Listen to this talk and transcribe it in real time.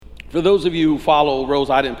For those of you who follow Rose,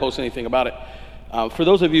 I didn't post anything about it. For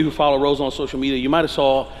those of you who follow Rose on social media, you might have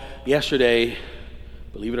saw yesterday,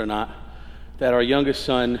 believe it or not, that our youngest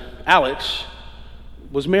son, Alex,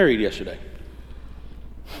 was married yesterday.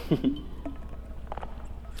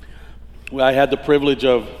 Well, I had the privilege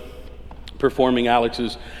of performing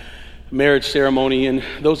Alex's marriage ceremony, and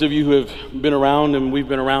those of you who have been around, and we've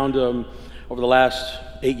been around over the last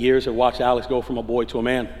 8 years, have watched Alex go from a boy to a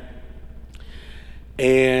man.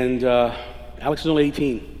 And Alex is only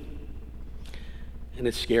 18, and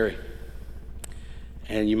it's scary.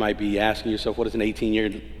 And you might be asking yourself, what does an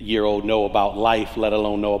 18-year-old know about life, let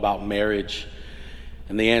alone know about marriage?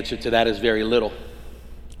 And the answer to that is very little,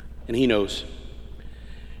 and he knows.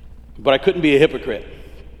 But I couldn't be a hypocrite.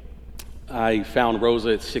 I found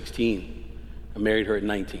Rosa at 16. I married her at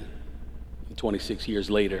 19. 26 years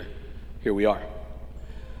later, here we are.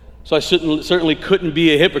 So I certainly couldn't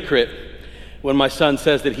be a hypocrite when my son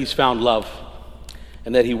says that he's found love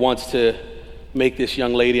and that he wants to make this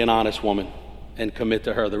young lady an honest woman and commit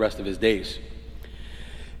to her the rest of his days.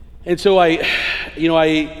 And so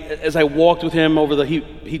as I walked with him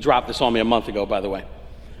he dropped this on me a month ago, by the way.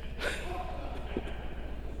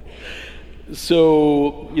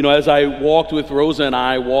 So, as I walked with Rosa and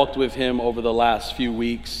I walked with him over the last few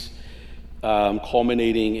weeks,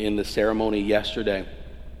 culminating in the ceremony yesterday,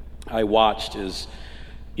 I watched as,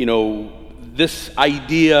 this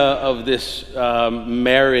idea of this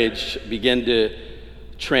marriage began to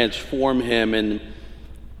transform him. And,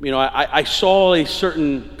 I saw a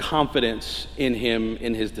certain confidence in him,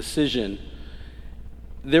 in his decision.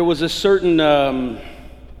 There was a certain...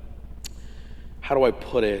 how do I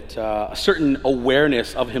put it, a certain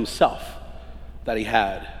awareness of himself that he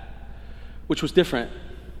had, which was different.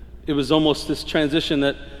 It was almost this transition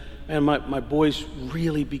that, man, my boy's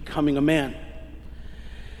really becoming a man.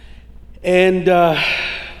 And,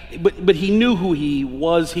 but he knew who he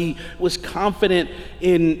was. He was confident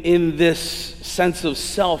in this sense of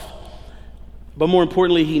self. But more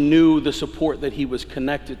importantly, he knew the support that he was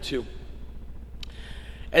connected to.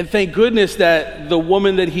 And thank goodness that the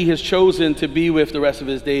woman that he has chosen to be with the rest of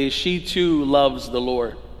his days, she too loves the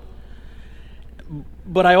Lord.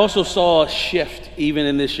 But I also saw a shift even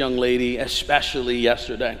in this young lady, especially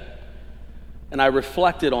yesterday. And I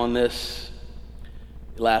reflected on this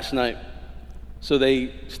last night. So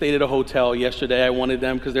they stayed at a hotel yesterday. I wanted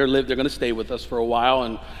them, because they're going to stay with us for a while.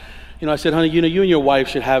 And, I said, honey, you and your wife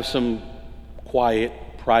should have some quiet,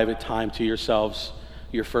 private time to yourselves,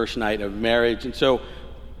 your first night of marriage. And so,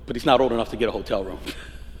 but he's not old enough to get a hotel room.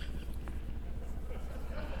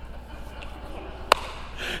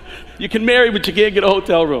 You can marry, but you can't get a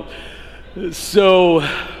hotel room. So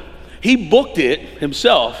he booked it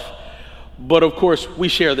himself, but of course we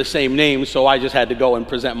share the same name, so I just had to go and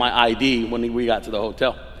present my ID when we got to the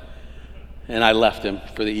hotel. And I left him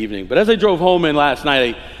for the evening. But as I drove home in last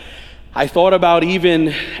night, I thought about,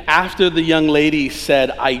 even after the young lady said,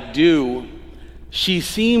 I do, she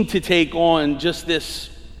seemed to take on just this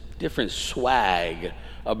different swag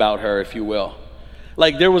about her, if you will.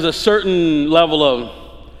 Like there was a certain level of,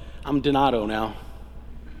 I'm Donato now.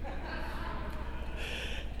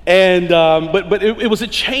 And but it was a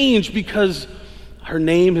change, because her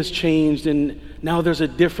name has changed, and now there's a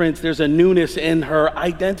difference, there's a newness in her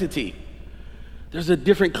identity. There's a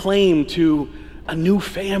different claim to a new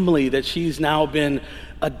family that she's now been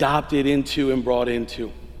adopted into and brought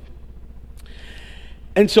into.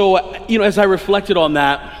 And so, as I reflected on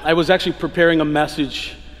that, I was actually preparing a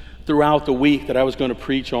message throughout the week that I was going to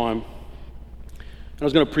preach on. I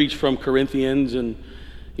was going to preach from Corinthians, and,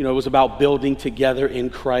 it was about building together in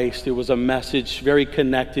Christ. It was a message very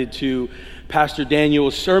connected to Pastor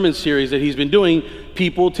Daniel's sermon series that he's been doing,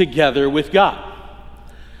 People Together with God.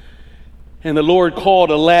 And the Lord called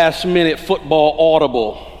a last-minute football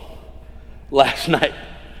audible last night,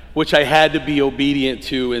 which I had to be obedient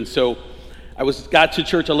to. And so I got to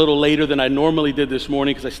church a little later than I normally did this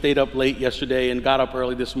morning, because I stayed up late yesterday and got up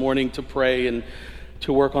early this morning to pray and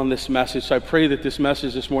to work on this message. So I pray that this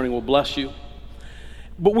message this morning will bless you.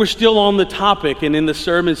 But we're still on the topic and in the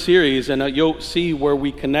sermon series, and you'll see where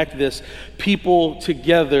we connect this, people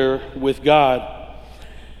together with God.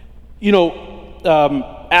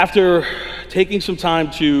 After taking some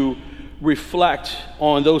time to reflect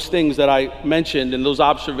on those things that I mentioned and those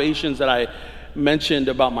observations that I mentioned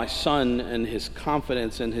about my son and his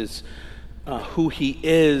confidence and his who he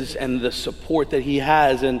is and the support that he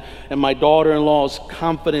has, and my daughter-in-law's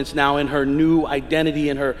confidence now in her new identity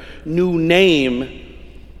and her new name,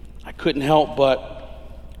 I couldn't help but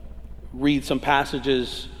read some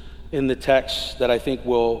passages in the text that I think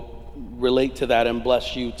will relate to that and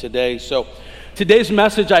bless you today. So Today's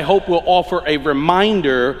message, I hope, will offer a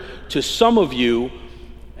reminder to some of you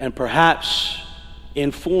and perhaps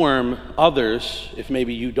inform others, if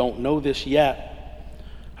maybe you don't know this yet,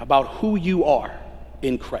 about who you are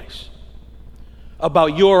in Christ,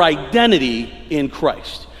 about your identity in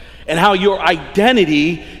Christ, and how your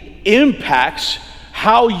identity impacts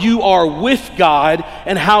how you are with God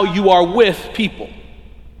and how you are with people.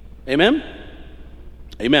 Amen?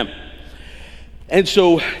 Amen. And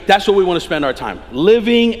so that's what we want to spend our time,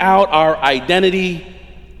 living out our identity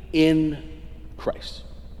in Christ.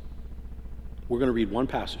 We're going to read one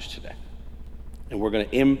passage today, and we're going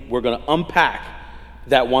to unpack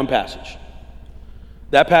that one passage.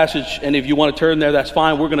 That passage, and if you want to turn there, that's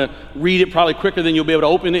fine. We're going to read it probably quicker than you'll be able to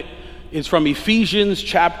open it. It's from Ephesians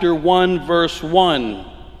chapter 1, verse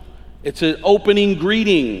 1. It's an opening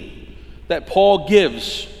greeting that Paul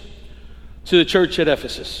gives to the church at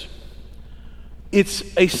Ephesus. It's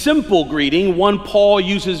a simple greeting, one Paul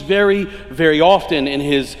uses very, very often in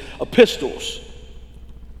his epistles.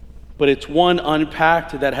 But it's one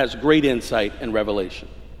unpacked that has great insight and revelation.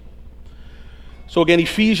 So again,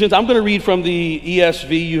 Ephesians, I'm going to read from the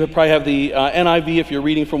ESV. You probably have the NIV if you're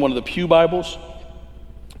reading from one of the Pew Bibles.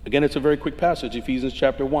 Again, it's a very quick passage, Ephesians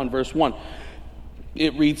chapter 1, verse 1.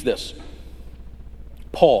 It reads this: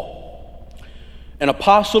 Paul, an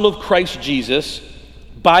apostle of Christ Jesus,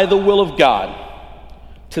 by the will of God,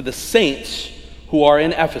 to the saints who are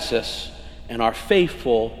in Ephesus and are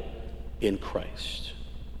faithful in Christ.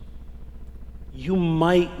 You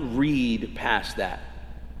might read past that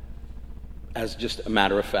as just a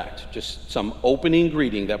matter of fact, just some opening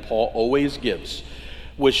greeting that Paul always gives,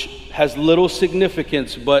 which has little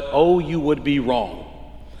significance, but oh, you would be wrong.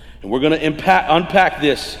 And we're going to unpack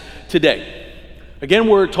this today. Again,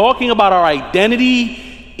 we're talking about our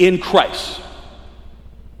identity in Christ.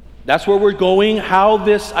 That's where we're going, how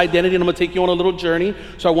this identity, and I'm going to take you on a little journey,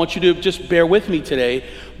 so I want you to just bear with me today,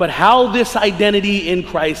 but how this identity in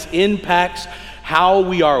Christ impacts how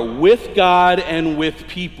we are with God and with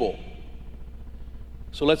people.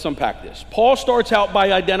 So let's unpack this. Paul starts out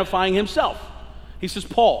by identifying himself. He says,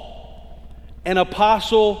 Paul, an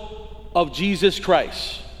apostle of Jesus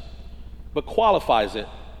Christ, but qualifies it.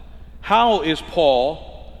 How is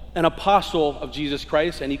Paul an apostle of Jesus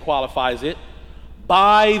Christ? And he qualifies it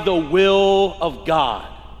by the will of God.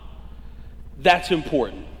 That's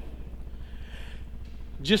important.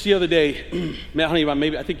 Just the other day, honey,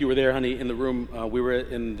 maybe I think you were there, honey, in the room. We were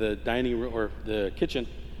in the dining room or the kitchen,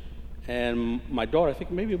 and my daughter, I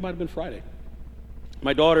think maybe it might have been Friday.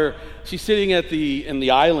 My daughter, she's sitting in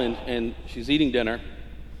the island, and she's eating dinner,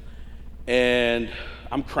 and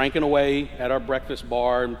I'm cranking away at our breakfast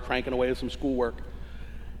bar. I'm cranking away at some schoolwork,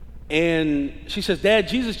 and she says, "Dad,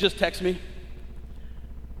 Jesus just texted me."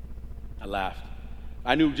 I laughed.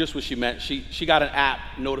 I knew just what she meant. She got an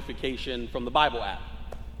app notification from the Bible app.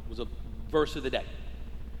 It was a verse of the day.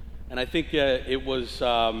 And I think it was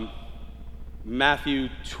Matthew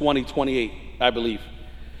 20:28, I believe.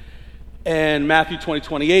 And Matthew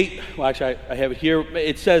 20:28, well, actually, I have it here.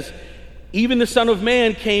 It says, "Even the Son of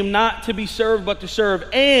Man came not to be served, but to serve,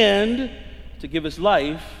 and to give his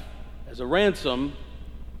life as a ransom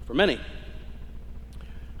for many."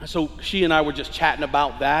 So she and I were just chatting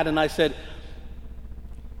about that, and I said,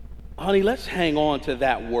 "Honey, let's hang on to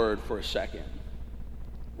that word for a second.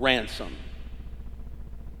 Ransom."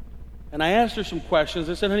 And I asked her some questions.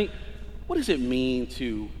 I said, "Honey, what does it mean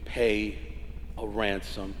to pay a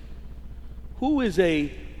ransom? Who is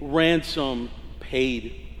a ransom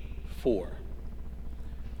paid for?"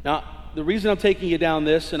 Now, the reason I'm taking you down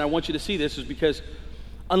this, and I want you to see this, is because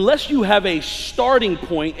unless you have a starting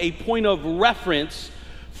point, a point of reference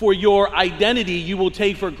for your identity, you will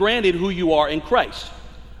take for granted who you are in Christ.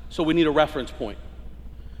 So we need a reference point.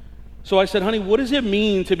 So I said, "Honey, what does it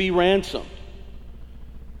mean to be ransomed?"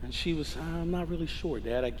 And she was, "I'm not really sure,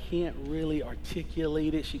 Dad. I can't really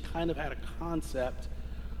articulate it." She kind of had a concept.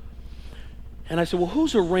 And I said, "Well,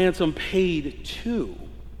 who's a ransom paid to?"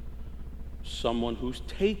 Someone who's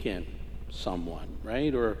taken someone,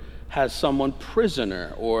 right? Or has someone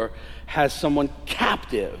prisoner, or has someone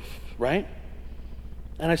captive, right?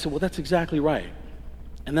 And I said, "Well, that's exactly right."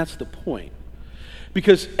 And that's the point.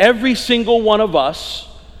 Because every single one of us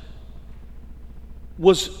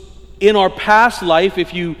was in our past life,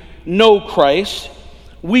 if you know Christ,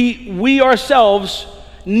 we ourselves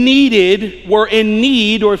were in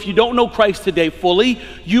need, or if you don't know Christ today fully,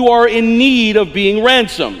 you are in need of being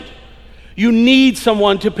ransomed. You need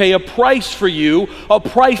someone to pay a price for you, a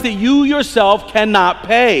price that you yourself cannot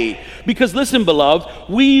pay. Because listen, beloved,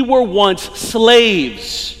 we were once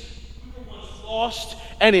slaves. We were once lost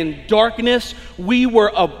and in darkness. We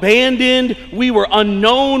were abandoned. We were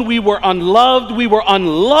unknown. We were unloved. We were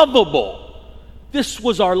unlovable. This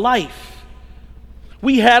was our life.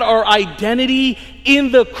 We had our identity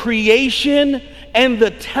in the creation and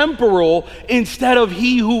the temporal instead of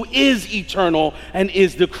He who is eternal and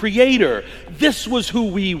is the Creator. This was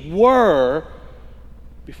who we were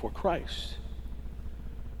before Christ.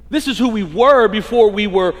 This is who we were before we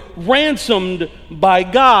were ransomed by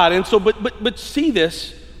God. And so, but see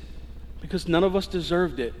this, because none of us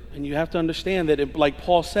deserved it. And you have to understand that, like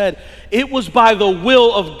Paul said, it was by the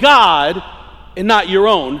will of God and not your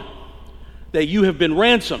own that you have been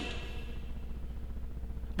ransomed.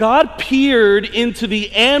 God peered into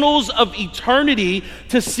the annals of eternity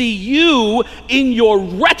to see you in your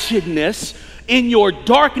wretchedness, in your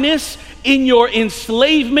darkness, in your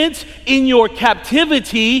enslavement, in your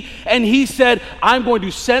captivity, and He said, I'm going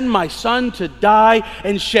to send my Son to die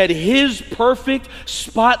and shed His perfect,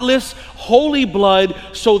 spotless, holy blood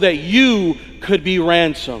so that you could be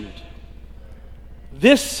ransomed.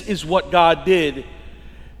 This is what God did,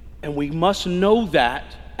 and we must know that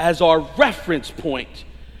as our reference point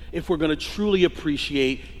if we're going to truly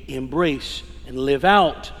appreciate, embrace, and live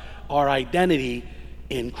out our identity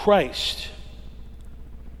in Christ.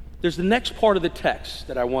 There's the next part of the text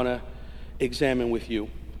that I want to examine with you.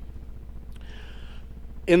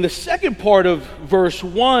 In the second part of verse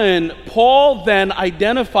 1, Paul then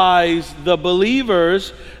identifies the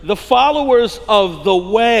believers, the followers of the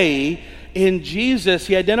way in Jesus.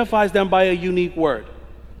 He identifies them by a unique word.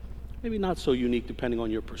 Maybe not so unique depending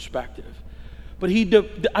on your perspective. But he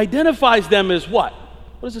identifies them as what?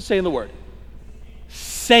 What does it say in the word?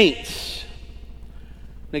 Saints.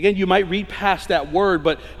 And again, you might read past that word,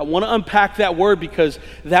 but I want to unpack that word because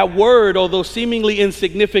that word, although seemingly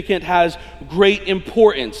insignificant, has great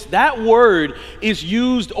importance. That word is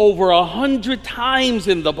used over 100 times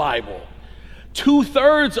in the Bible.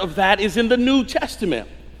 2/3 of that is in the New Testament.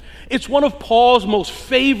 It's one of Paul's most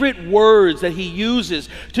favorite words that he uses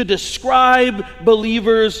to describe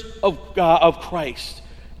believers of Christ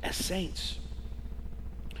as saints.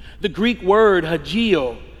 The Greek word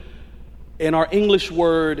hagio and our English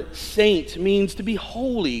word saint means to be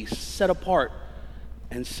holy, set apart,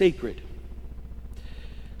 and sacred.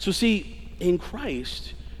 So see, in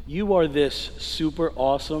Christ, you are this super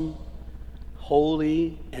awesome,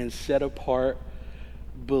 holy, and set apart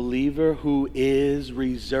believer who is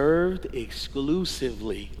reserved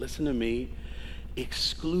exclusively, listen to me,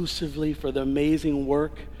 exclusively for the amazing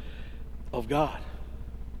work of God.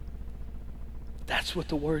 That's what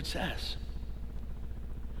the word says.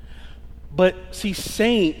 But see,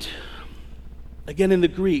 saint, again in the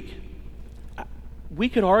Greek, we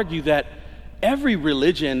could argue that every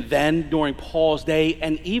religion then during Paul's day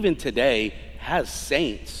and even today has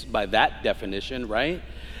saints by that definition, right?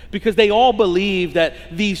 Because they all believe that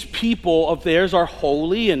these people of theirs are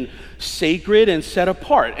holy and sacred and set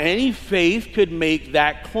apart. Any faith could make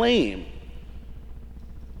that claim.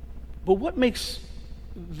 But what makes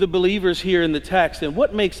the believers here in the text and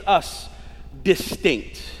what makes us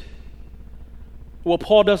distinct? Well,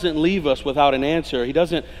 Paul doesn't leave us without an answer. He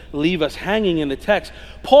doesn't leave us hanging in the text.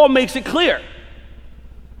 Paul makes it clear.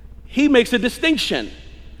 He makes a distinction.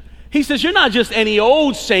 He says, you're not just any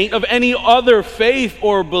old saint of any other faith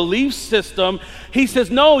or belief system. He says,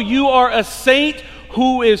 no, you are a saint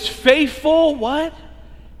who is faithful, what?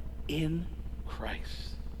 In Christ.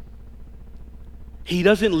 He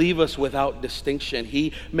doesn't leave us without distinction.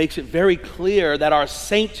 He makes it very clear that our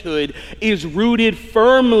sainthood is rooted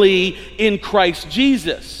firmly in Christ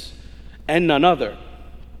Jesus and none other.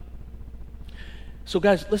 So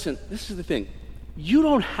guys, listen, this is the thing. You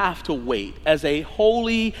don't have to wait as a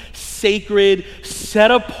holy, sacred,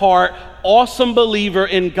 set apart, awesome believer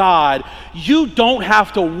in God. You don't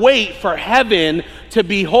have to wait for heaven to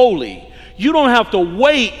be holy. You don't have to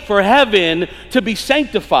wait for heaven to be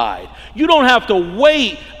sanctified. You don't have to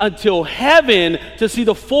wait until heaven to see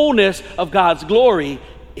the fullness of God's glory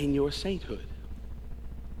in your sainthood.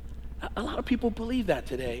 A lot of people believe that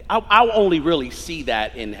today. I'll only really see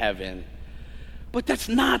that in heaven. But that's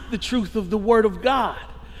not the truth of the Word of God.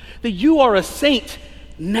 That you are a saint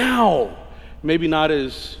now. Maybe not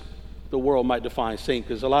as the world might define saint,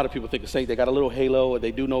 because a lot of people think a saint, they got a little halo or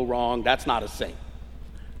they do no wrong. That's not a saint.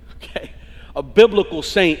 Okay? A biblical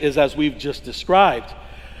saint is as we've just described.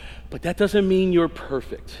 But that doesn't mean you're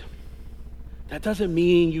perfect. That doesn't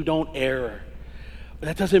mean you don't err.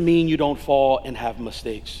 That doesn't mean you don't fall and have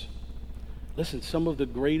mistakes. Listen, some of the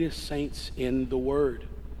greatest saints in the Word,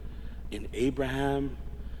 in Abraham,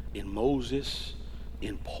 in Moses,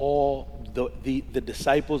 in Paul, the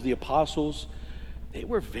disciples, the apostles, they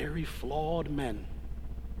were very flawed men.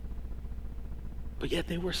 but yet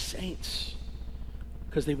they were saints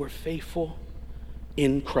because they were faithful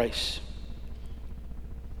in Christ.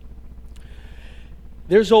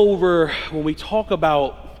 When we talk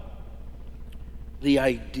about the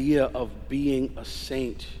idea of being a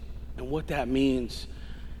saint and what that means,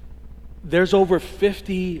 there's over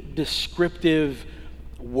 50 descriptive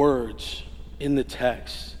words in the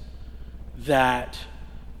text that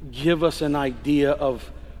give us an idea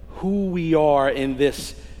of who we are in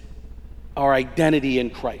this, our identity in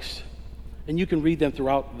Christ. And you can read them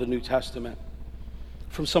throughout the New Testament.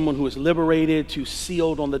 From someone who is liberated to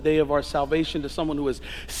sealed on the day of our salvation to someone who is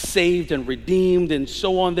saved and redeemed and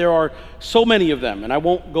so on. There are so many of them, and I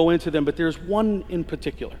won't go into them, but there's one in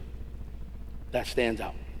particular that stands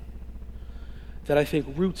out that I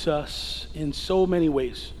think roots us in so many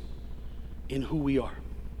ways in who we are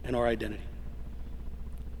and our identity.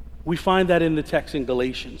 We find that in the text in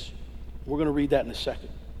Galatians. We're going to read that in a second.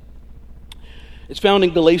 It's found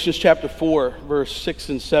in Galatians chapter 4, verse 6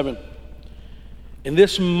 and 7. And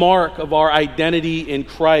this mark of our identity in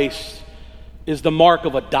Christ is the mark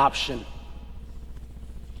of adoption.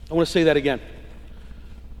 I want to say that again.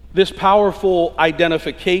 This powerful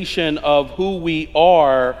identification of who we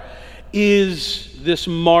are is this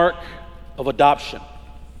mark of adoption.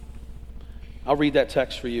 I'll read that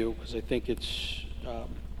text for you because I think it's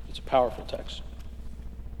a powerful text.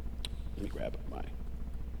 Let me grab it.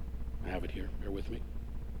 I have it here. Bear with me.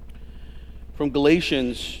 From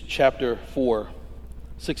Galatians chapter 4,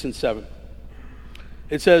 6 and 7.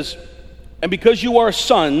 It says, "And because you are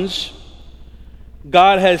sons,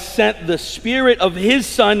 God has sent the Spirit of His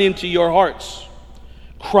Son into your hearts,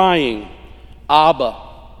 crying, 'Abba,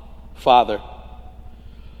 Father.'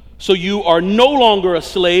 So you are no longer a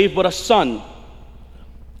slave, but a son.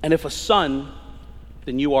 And if a son,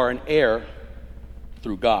 then you are an heir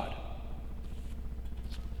through God."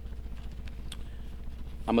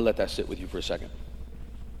 I'm going to let that sit with you for a second.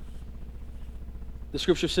 The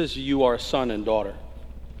scripture says you are a son and daughter.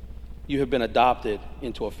 You have been adopted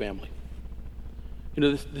into a family. You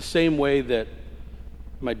know, the same way that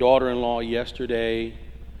my daughter-in-law yesterday,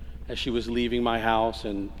 as she was leaving my house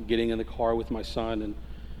and getting in the car with my son and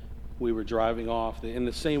we were driving off, in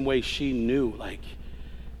the same way she knew, like,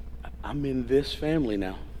 I'm in this family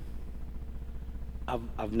now.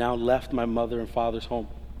 I've now left my mother and father's home.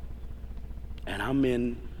 And I'm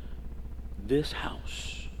in this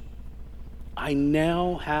house. I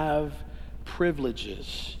now have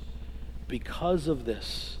privileges because of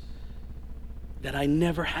this that I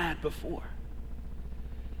never had before.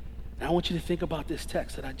 And I want you to think about this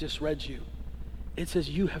text that I just read you. It says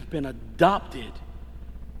you have been adopted.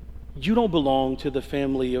 You don't belong to the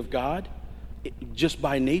family of God. Just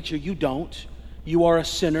by nature, you don't. You are a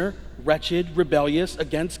sinner, wretched, rebellious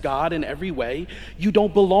against God in every way. You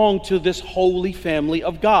don't belong to this holy family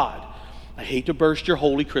of God. I hate to burst your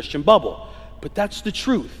holy Christian bubble, but that's the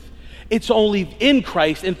truth. It's only in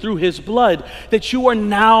Christ and through His blood that you are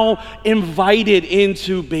now invited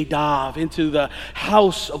into Bedav, into the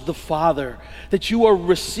house of the Father, that you are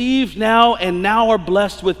received now and now are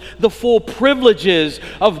blessed with the full privileges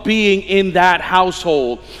of being in that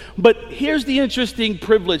household. But here's the interesting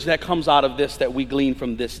privilege that comes out of this that we glean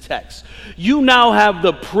from this text. You now have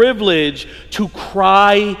the privilege to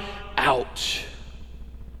cry out.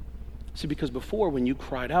 See, because before, when you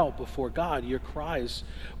cried out before God, your cries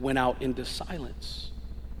went out into silence.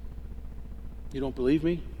 You don't believe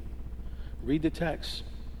me? Read the text.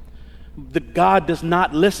 God does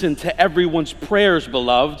not listen to everyone's prayers,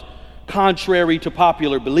 beloved, contrary to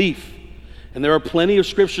popular belief. And there are plenty of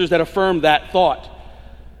scriptures that affirm that thought.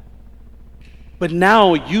 But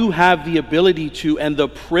now you have the ability to and the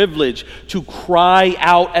privilege to cry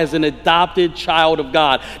out as an adopted child of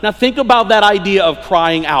God. Now think about that idea of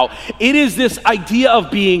crying out. It is this idea of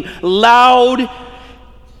being loud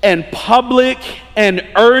and public and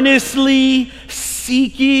earnestly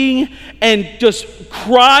seeking and just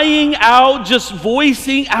crying out, just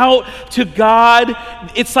voicing out to God.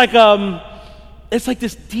 It's like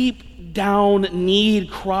this deep down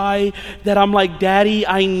need cry that I'm like, Daddy,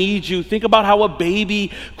 I need you. Think about how a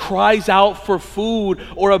baby cries out for food,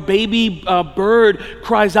 or a baby bird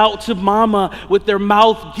cries out to mama with their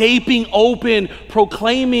mouth gaping open,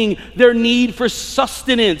 proclaiming their need for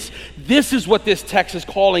sustenance. This is what this text is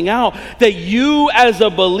calling out, that you as a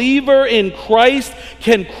believer in Christ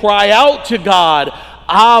can cry out to God,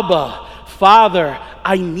 Abba, Father,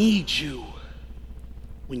 I need you,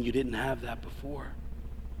 when you didn't have that before.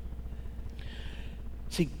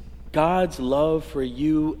 See, God's love for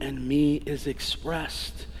you and me is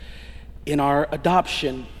expressed in our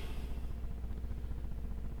adoption.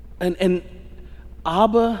 And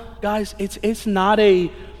Abba, guys, it's not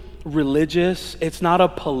a religious, it's not a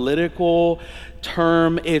political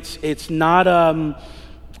term, it's not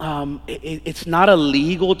it's not a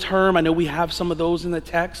legal term. I know we have some of those in the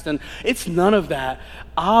text, and it's none of that.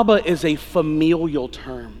 Abba is a familial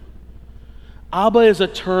term. Abba is a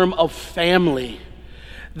term of family.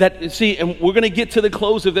 That, see, and we're going to get to the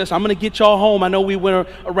close of this. I'm going to get y'all home. I know we went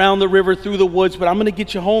around the river through the woods, but I'm going to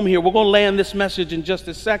get you home here. We're going to land this message in just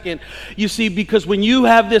a second. You see, because when you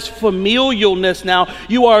have this familialness now,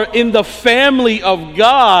 you are in the family of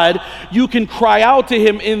God, you can cry out to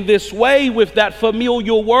him in this way with that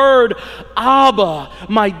familial word, Abba,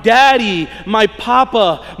 my daddy, my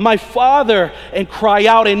papa, my father, and cry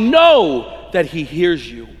out and know that he hears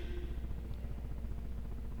you.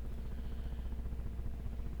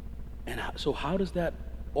 And so how does that,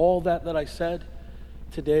 all that I said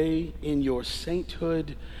today in your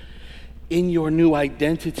sainthood, in your new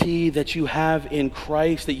identity that you have in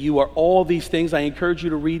Christ, that you are all these things, I encourage you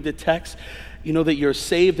to read the text. You know that you're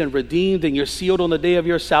saved and redeemed and you're sealed on the day of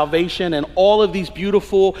your salvation, and all of these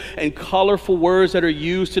beautiful and colorful words that are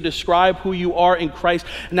used to describe who you are in Christ.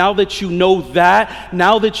 Now that you know that,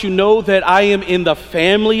 now that you know that I am in the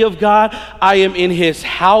family of God, I am in his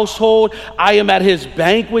household, I am at his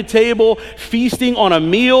banquet table, feasting on a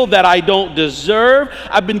meal that I don't deserve.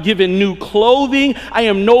 I've been given new clothing. I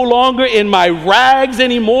am no longer in my rags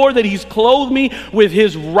anymore, that he's clothed me with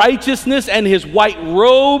his righteousness and his white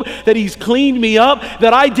robe, that he's cleaned me up,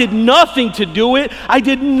 that I did nothing to do it. I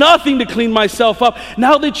did nothing to clean myself up.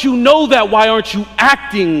 Now that you know that, why aren't you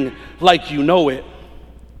acting like you know it?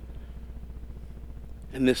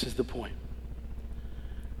 And this is the point.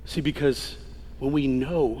 See, because when we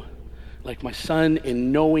know, like my son,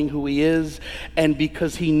 in knowing who he is, and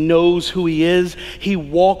because he knows who he is, he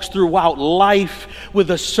walks throughout life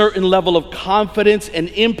with a certain level of confidence and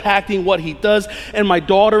impacting what he does. And my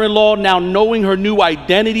daughter-in-law, now knowing her new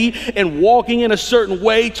identity and walking in a certain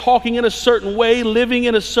way, talking in a certain way, living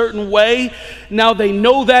in a certain way, now they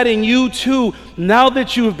know that in you too. Now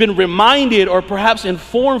that you have been reminded or perhaps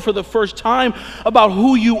informed for the first time about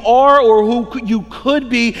who you are or who you could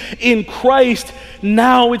be in Christ,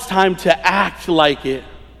 now it's time to act like it.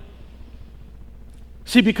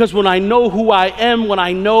 See, because when I know who I am, when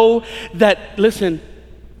I know that, listen,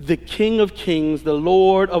 the King of Kings, the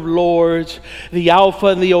Lord of Lords, the Alpha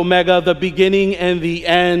and the Omega, the beginning and the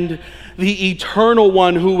end, the eternal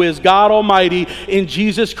one who is God Almighty in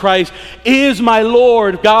Jesus Christ is my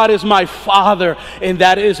Lord, God is my Father, and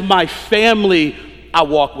that is my family, I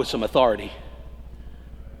walk with some authority.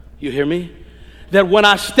 You hear me? That when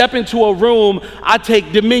I step into a room, I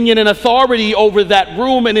take dominion and authority over that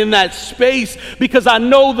room and in that space because I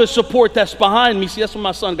know the support that's behind me. See, that's when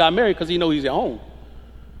my son got married, because he knows he's at home.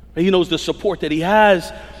 He knows the support that he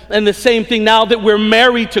has. And the same thing now that we're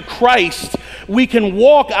married to Christ, we can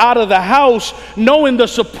walk out of the house knowing the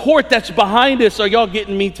support that's behind us. Are y'all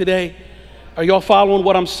getting me today? Are y'all following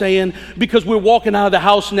what I'm saying? Because we're walking out of the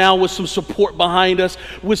house now with some support behind us,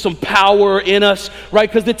 with some power in us, right?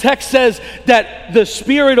 Because the text says that the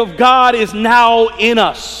Spirit of God is now in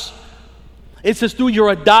us. It says through your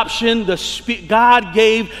adoption, God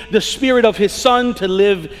gave the Spirit of his Son to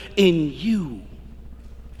live in you.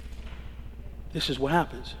 This is what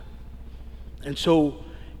happens. And so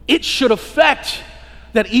it should affect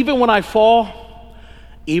that even when I fall,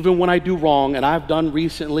 even when I do wrong, and I've done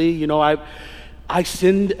recently, you know, I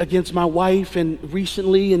sinned against my wife and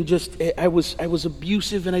recently, and just I was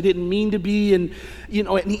abusive and I didn't mean to be, and you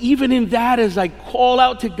know, and even in that, as I call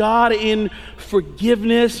out to God in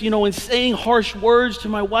forgiveness, you know, and saying harsh words to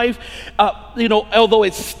my wife, you know, although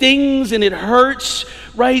it stings and it hurts,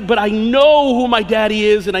 right? But I know who my daddy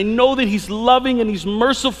is, and I know that he's loving and he's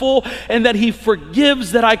merciful and that he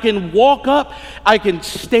forgives, that I can walk up, I can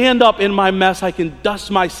stand up in my mess, I can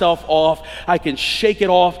dust myself off, I can shake it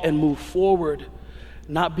off and move forward,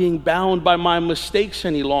 not being bound by my mistakes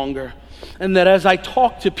any longer. And that as I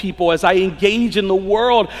talk to people, as I engage in the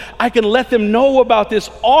world, I can let them know about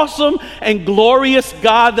this awesome and glorious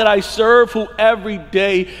God that I serve, who every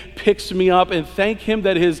day picks me up, and thank him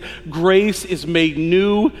that his grace is made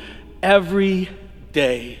new every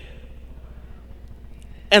day.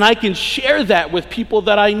 And I can share that with people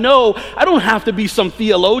that I know. I don't have to be some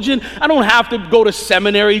theologian. I don't have to go to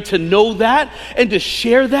seminary to know that and to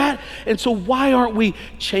share that. And so why aren't we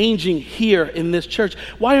changing here in this church?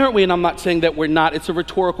 Why aren't we, and I'm not saying that we're not, it's a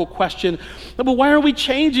rhetorical question, but why aren't we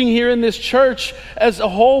changing here in this church as a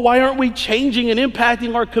whole? Why aren't we changing and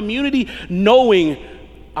impacting our community knowing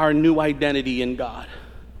our new identity in God?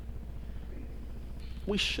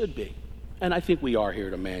 We should be. And I think we are here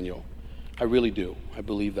at Emmanuel. I really do. I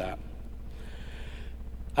believe that.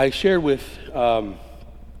 I shared with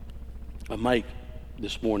Mike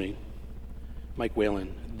this morning, Mike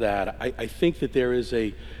Whalen, that I think that there is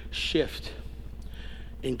a shift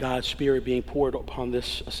in God's Spirit being poured upon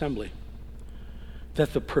this assembly.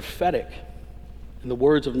 That the prophetic and the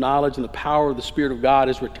words of knowledge and the power of the Spirit of God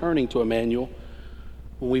is returning to Emmanuel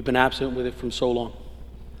when we've been absent with it from so long.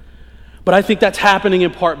 But I think that's happening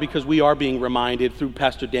in part because we are being reminded through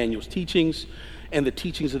Pastor Daniel's teachings and the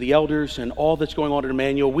teachings of the elders and all that's going on at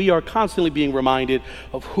Emmanuel. We are constantly being reminded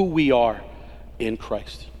of who we are in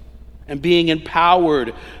Christ and being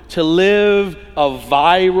empowered to live a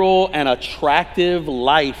viral and attractive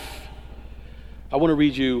life. I want to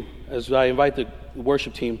read you, as I invite the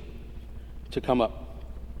worship team to come up,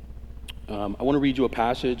 I want to read you a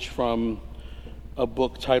passage from a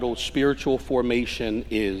book titled Spiritual Formation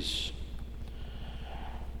Is.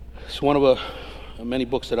 It's one of many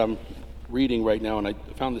books that I'm reading right now, and I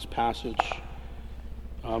found this passage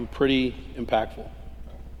pretty impactful.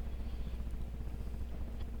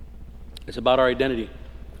 It's about our identity.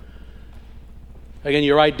 Again,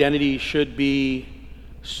 your identity should be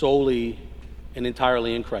solely and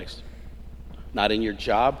entirely in Christ. Not in your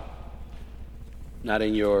job, not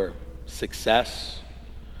in your success,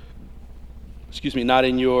 not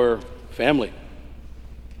in your family.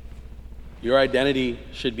 Your identity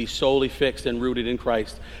should be solely fixed and rooted in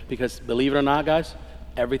Christ, because believe it or not, guys,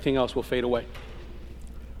 everything else will fade away.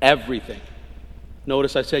 Everything.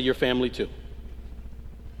 Notice I said your family too.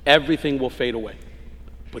 Everything will fade away,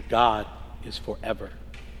 but God is forever.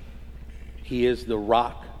 He is the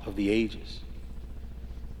rock of the ages.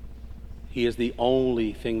 He is the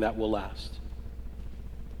only thing that will last.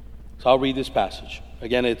 So I'll read this passage.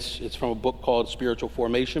 Again, it's from a book called Spiritual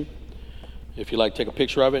Formation. If you like, take a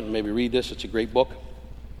picture of it and maybe read this. It's a great book.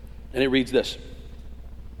 And it reads this: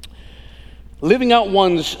 living out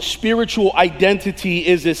one's spiritual identity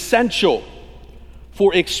is essential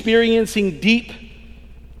for experiencing deep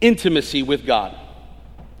intimacy with God,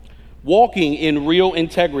 walking in real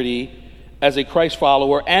integrity as a Christ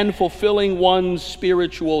follower, and fulfilling one's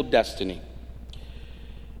spiritual destiny.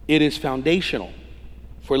 It is foundational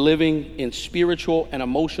for living in spiritual and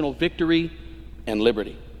emotional victory and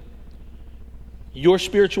liberty. Your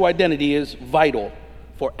spiritual identity is vital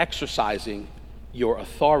for exercising your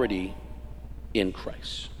authority in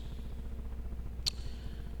Christ. I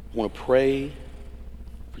want to pray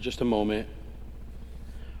for just a moment,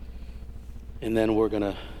 and then we're going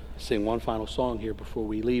to sing one final song here before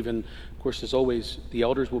we leave. And of course, as always, the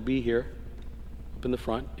elders will be here up in the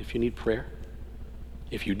front if you need prayer.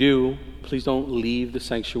 If you do, please don't leave the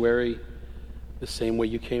sanctuary the same way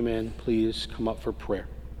you came in. Please come up for prayer.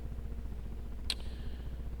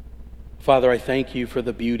 Father, I thank you for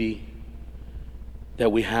the beauty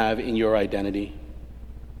that we have in your identity,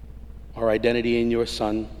 our identity in your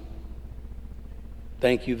Son.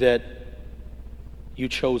 Thank you that you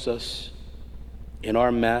chose us in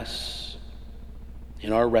our mess,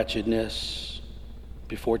 in our wretchedness.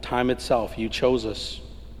 Before time itself, you chose us.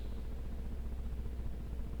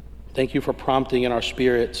 Thank you for prompting in our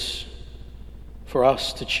spirits for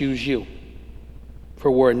us to choose you.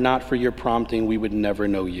 For were it not for your prompting, we would never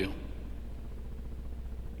know you.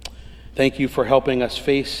 Thank you for helping us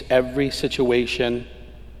face every situation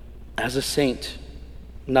as a saint,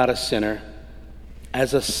 not a sinner,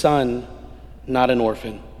 as a son, not an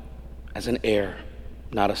orphan, as an heir,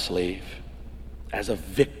 not a slave, as a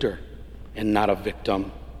victor and not a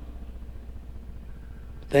victim.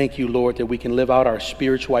 Thank you, Lord, that we can live out our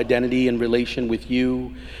spiritual identity in relation with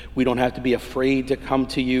you. We don't have to be afraid to come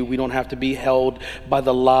to you. We don't have to be held by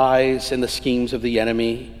the lies and the schemes of the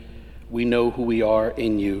enemy. We know who we are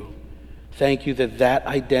in you. Thank you that that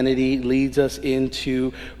identity leads us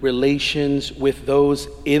into relations with those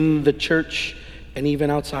in the church and even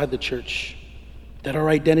outside the church. That our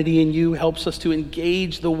identity in you helps us to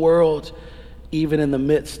engage the world even in the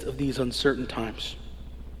midst of these uncertain times.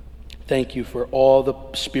 Thank you for all the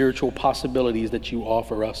spiritual possibilities that you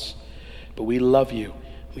offer us. But we love you.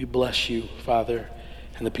 We bless you, Father.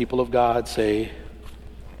 And the people of God say,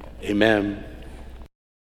 amen.